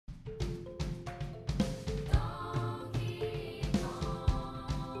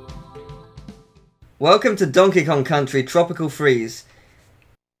Welcome to Donkey Kong Country Tropical Freeze.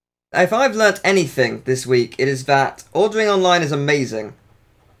 If I've learnt anything this week, it is that ordering online is amazing.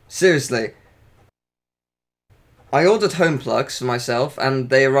 Seriously. I ordered home plugs for myself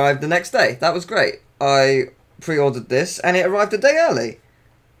and they arrived the next day. That was great. I pre-ordered this and it arrived a day early.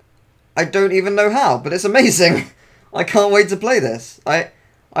 I don't even know how, but it's amazing. I can't wait to play this. I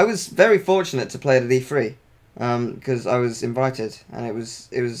was very fortunate to play it at E3 because I was invited and it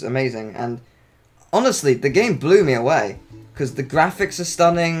was amazing. And honestly, the game blew me away because the graphics are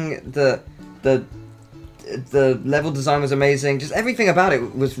stunning, the level design was amazing, just everything about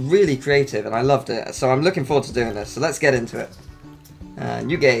it was really creative and I loved it. So I'm looking forward to doing this. So let's get into it.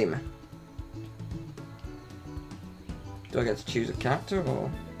 New game. Do I get to choose a character or?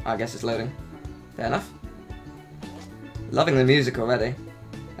 I guess it's loading. Fair enough. Loving the music already.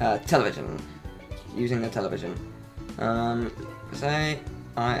 Television. Using the television. Say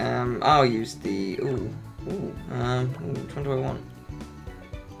I'll use the which one do I want?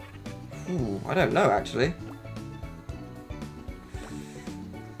 I don't know actually.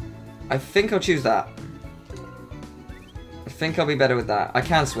 I think I'll choose that. I think I'll be better with that. I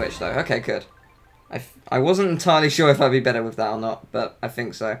can switch though. Okay, good. I wasn't entirely sure if I'd be better with that or not, but I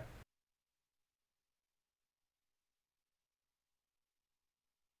think so.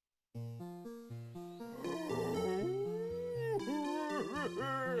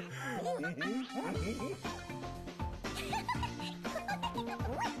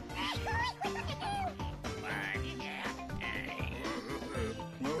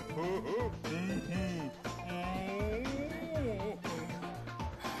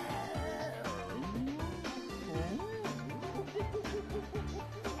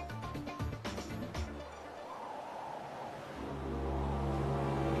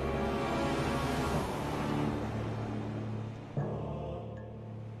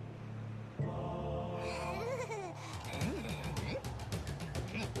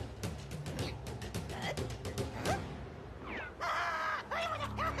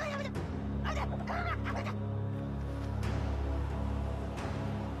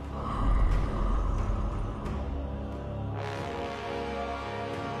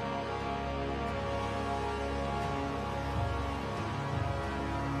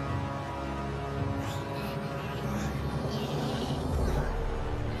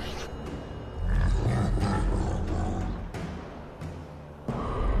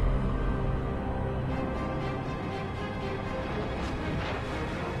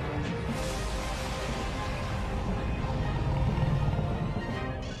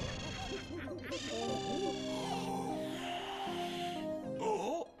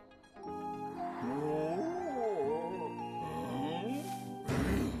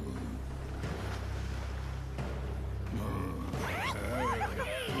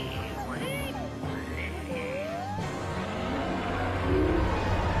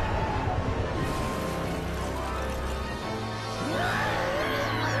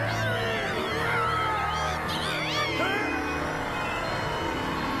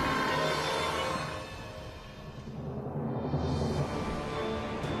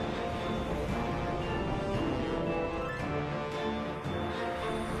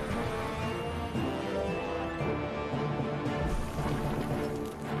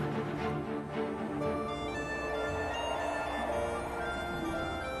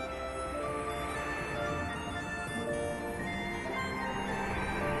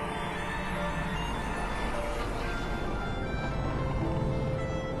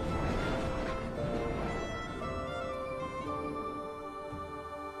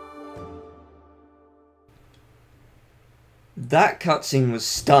 That cutscene was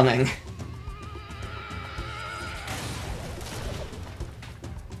stunning.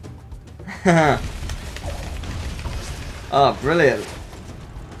 Oh, brilliant.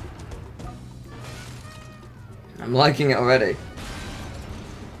 I'm liking it already.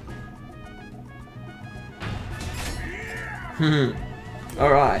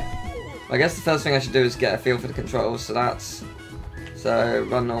 Alright. I guess the first thing I should do is get a feel for the controls, so that's... So,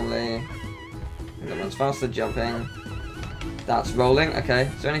 run normally. And then runs faster, jumping. That's rolling, okay.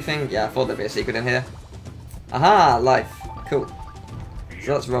 Is there anything? Yeah, I thought there'd be a secret in here. Aha! Life. Cool.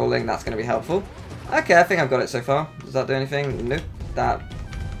 So that's rolling, that's going to be helpful. Okay, I think I've got it so far. Does that do anything? Nope. That...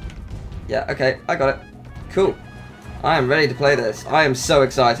 Yeah, okay, I got it. Cool. I am ready to play this. I am so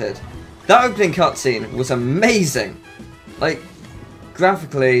excited. That opening cutscene was amazing. Like,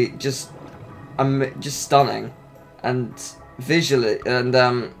 graphically, just stunning. And visually, and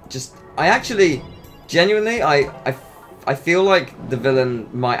I actually, genuinely, I feel like the villain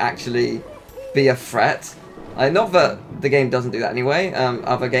might actually be a threat. Not that the game doesn't do that anyway.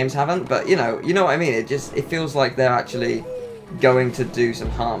 Other games haven't, but you know what I mean. It feels like they're actually going to do some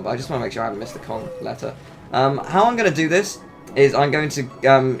harm. But I just want to make sure I haven't missed the Kong letter. How I'm going to do this is I'm going to.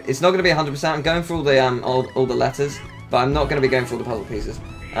 It's not going to be 100%. I'm going through all the letters, but I'm not going to be going through all the puzzle pieces.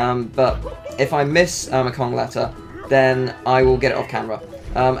 But if I miss a Kong letter, then I will get it off camera.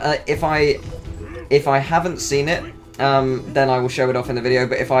 If I haven't seen it, then I will show it off in the video,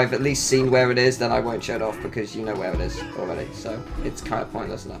 but if I've at least seen where it is, then I won't show it off because you know where it is already, so it's kind of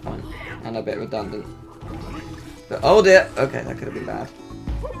pointless at that point, and a bit redundant. But, oh dear! Okay, that could have been bad.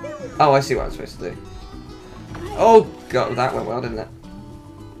 Oh, I see what I'm supposed to do. Oh god, that went well, didn't it?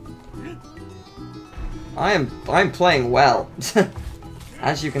 I'm playing well,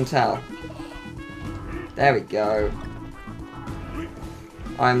 as you can tell. There we go.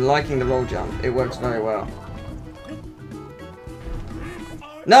 I'm liking the roll jump, it works very well.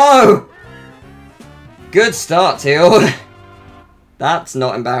 No! Good start, Teal. That's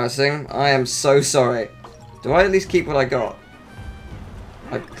not embarrassing. I am so sorry. Do I at least keep what I got?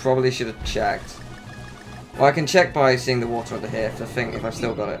 I probably should have checked. Well, I can check by seeing the water under here if I've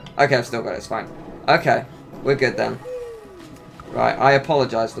still got it. Okay, I've still got it. It's fine. Okay, we're good then. Right, I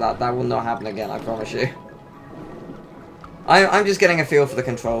apologise for that. That will not happen again, I promise you. I'm just getting a feel for the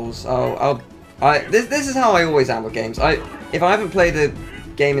controls. This is how I always am with games. If I haven't played a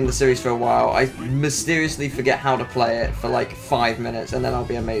game in the series for a while, I mysteriously forget how to play it for like 5 minutes and then I'll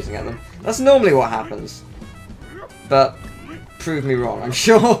be amazing at them. That's normally what happens. But prove me wrong, I'm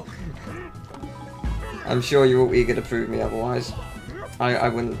sure. I'm sure you're all eager to prove me otherwise. I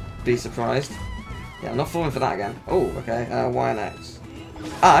wouldn't be surprised. Yeah, I'm not falling for that again. Oh, okay. Y and X.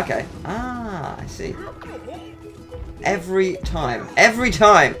 Ah, okay. Ah, I see. Every time. Every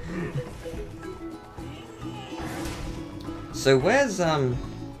time! So where's,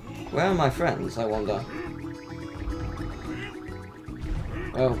 where are my friends, I wonder?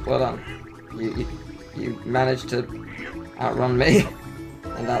 Oh, well done. You managed to outrun me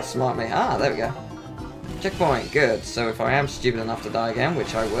and outsmart me. Ah, there we go. Checkpoint, good. So if I am stupid enough to die again,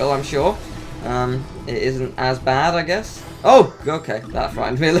 which I will, I'm sure, it isn't as bad, I guess. Oh, okay, that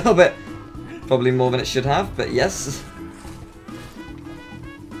frightened me a little bit. Probably more than it should have, but yes.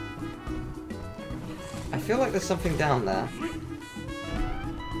 I feel like there's something down there.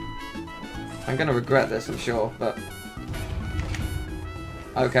 I'm gonna regret this, I'm sure, but...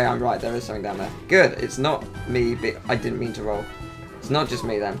 Okay, I'm right, there is something down there. Good, it's not me, I didn't mean to roll. It's not just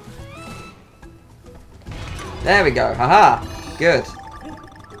me then. There we go, haha! Good.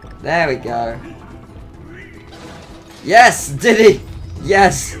 There we go. Yes, Diddy!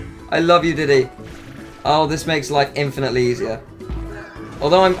 Yes! I love you, Diddy. Oh, this makes life infinitely easier.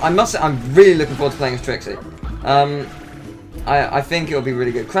 Although I'm really looking forward to playing as Trixie. I think it'll be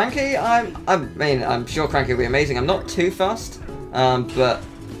really good. Cranky, I'm sure Cranky will be amazing. I'm not too fussed, but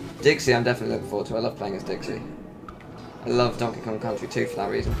Dixie I'm definitely looking forward to. I love playing as Dixie. I love Donkey Kong Country 2 for that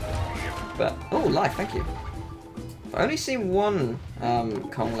reason. But, oh, life, thank you. I've only seen one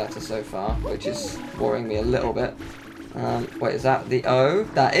Kong letter so far, which is worrying me a little bit. Wait, is that the O?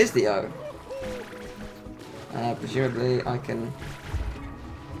 That is the O. Presumably I can...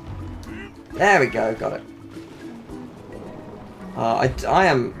 There we go, got it. I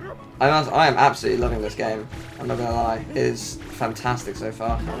am absolutely loving this game. I'm not gonna lie, it is fantastic so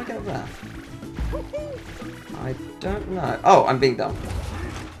far. How do I get up there? I don't know. Oh, I'm being dumb.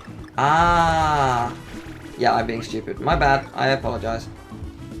 Ah, yeah, I'm being stupid. My bad. I apologize.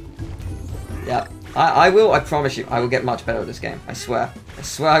 Yeah, I will. I promise you, I will get much better at this game. I swear. I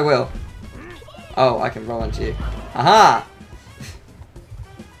swear I will. Oh, I can roll into you. Aha!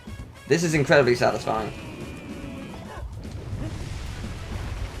 This is incredibly satisfying.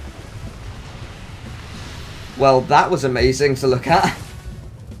 Well, that was amazing to look at.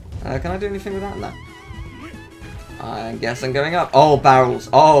 Can I do anything with that? No. I guess I'm going up. Oh, barrels.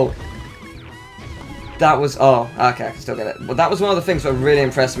 Oh. That was... Oh, okay, I can still get it. But that was one of the things that really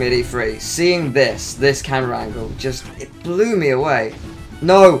impressed me at E3. Seeing this camera angle, just... It blew me away.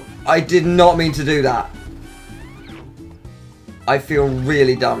 No, I did not mean to do that. I feel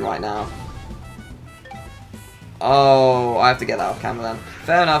really dumb right now. Oh, I have to get that off camera then.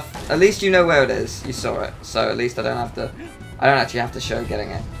 Fair enough. At least you know where it is. You saw it. So at least I don't have to... I don't actually have to show getting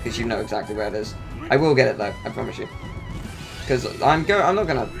it. Because you know exactly where it is. I will get it though. I promise you. Because I'm not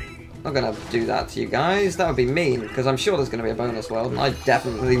gonna do that to you guys. That would be mean. Because I'm sure there's gonna be a bonus world. And I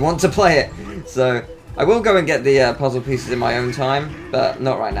definitely want to play it. So I will go and get the puzzle pieces in my own time. But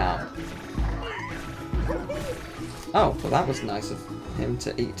not right now. Oh, well that was nice of him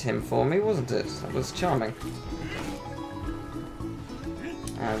to eat him for me, wasn't it? That was charming.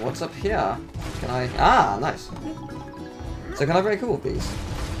 And what's up here? Can I... Ah, nice. So can I break all of these?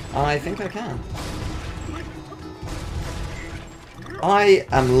 I think I can. I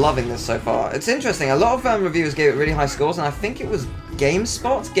am loving this so far. It's interesting. A lot of reviewers gave it really high scores, and I think it was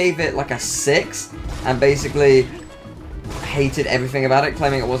GameSpot gave it like a 6, and basically hated everything about it,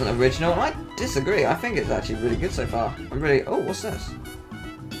 claiming it wasn't original. I disagree. I think it's actually really good so far. I'm really... Oh, what's this?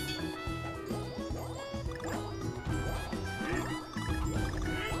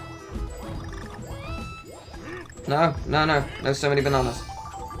 No, no, no. No, so many bananas.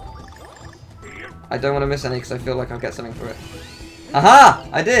 I don't want to miss any because I feel like I'll get something for it. Aha!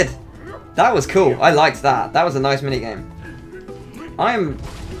 I did! That was cool. I liked that. That was a nice minigame. I'm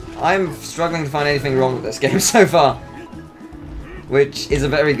struggling to find anything wrong with this game so far. Which is a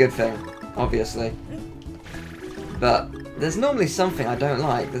very good thing, obviously. But there's normally something I don't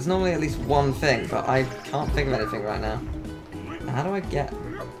like. There's normally at least one thing, but I can't think of anything right now. How do I get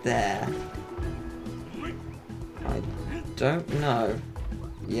there? I don't know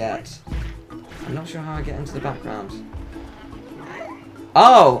yet. I'm not sure how I get into the background.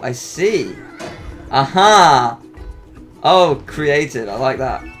 Oh, I see. Aha! Oh, creative. I like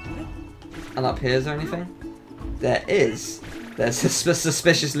that. And up here, is there anything? There is. There's a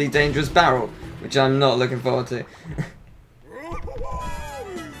suspiciously dangerous barrel, which I'm not looking forward to.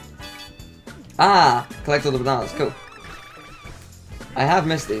 Ah! Collect all the bananas. Cool. I have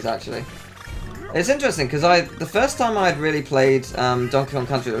missed these, actually. It's interesting, because the first time I'd really played Donkey Kong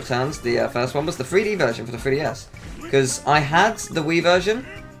Country Returns, the first one, was the 3D version for the 3DS. Because I had the Wii version,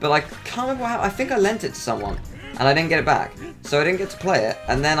 but I can't remember how, I think I lent it to someone, and I didn't get it back. So I didn't get to play it,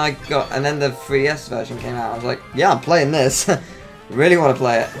 and then then the 3DS version came out. I was like, yeah, I'm playing this. Really want to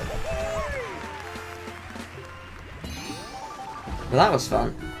play it. Well, that was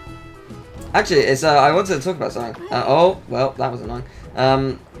fun. Actually, I wanted to talk about something. Oh, well, that was annoying.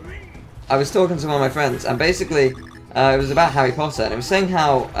 I was talking to one of my friends, and basically, it was about Harry Potter, and it was saying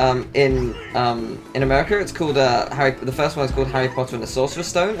how in America it's called the first one is called Harry Potter and the Sorcerer's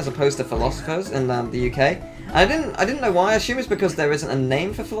Stone, as opposed to Philosophers in the UK. And I didn't know why. I assume it's because there isn't a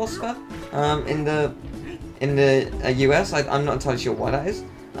name for philosopher in the US. I'm not entirely sure why that is.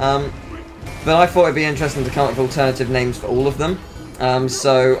 But I thought it'd be interesting to come up with alternative names for all of them.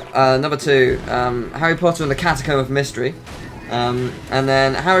 So number 2, Harry Potter and the Catacomb of Mystery. And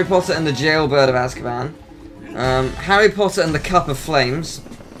then Harry Potter and the Jailbird of Azkaban. Harry Potter and the Cup of Flames.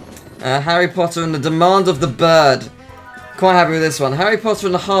 Harry Potter and the Demand of the Bird. Quite happy with this one. Harry Potter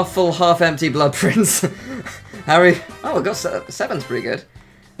and the Half-Full, Half-Empty Blood Prince. Oh, I got 7's pretty good.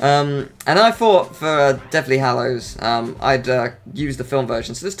 And I thought for Deathly Hallows, I'd use the film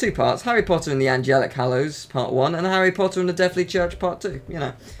version. So there's 2 parts. Harry Potter and the Angelic Hallows, Part 1, and Harry Potter and the Deathly Church, Part 2, you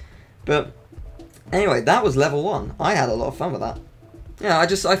know. But anyway, that was level 1. I had a lot of fun with that. Yeah, I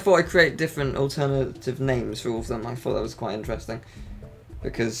thought I'd create different alternative names for all of them. I thought that was quite interesting.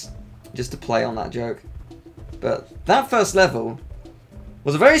 Because, just to play on that joke. But that first level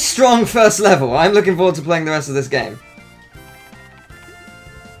was a very strong first level. I'm looking forward to playing the rest of this game.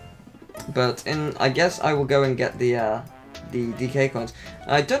 But I guess I will go and get the DK coins.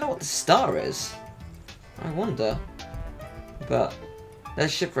 I don't know what the star is. I wonder. But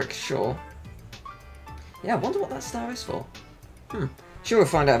there's Shipwreck Shore. Yeah, I wonder what that star is for. Sure, we'll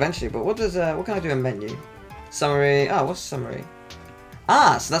find out eventually. But what can I do in menu? Summary. Ah, what's summary?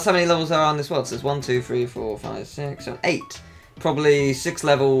 Ah, so that's how many levels there are on this world. So there's 1, 2, 3, 4, 5, 6, 7, 8. Probably 6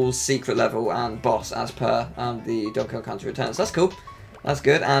 levels, secret level, and boss as per the Donkey Kong Country Returns. That's cool. That's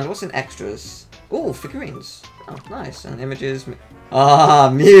good. And what's in extras? Oh, figurines. Oh, nice. And images.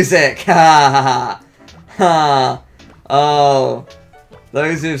 Ah, music. Ha ha ha. Oh,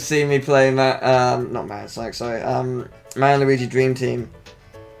 those who've seen me play not Mario Sonic, sorry. Mario & Luigi Dream Team.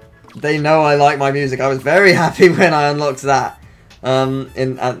 They know I like my music. I was very happy when I unlocked that.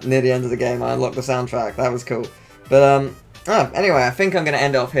 Near the end of the game, I unlocked the soundtrack. That was cool. But anyway, I think I'm gonna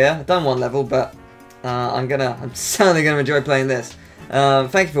end off here. I've done 1 level, but I'm certainly gonna enjoy playing this.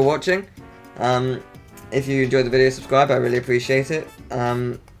 Thank you for watching. If you enjoyed the video, subscribe. I really appreciate it.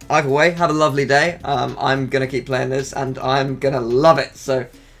 Either way, have a lovely day. I'm gonna keep playing this, and I'm gonna love it. So,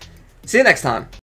 see you next time.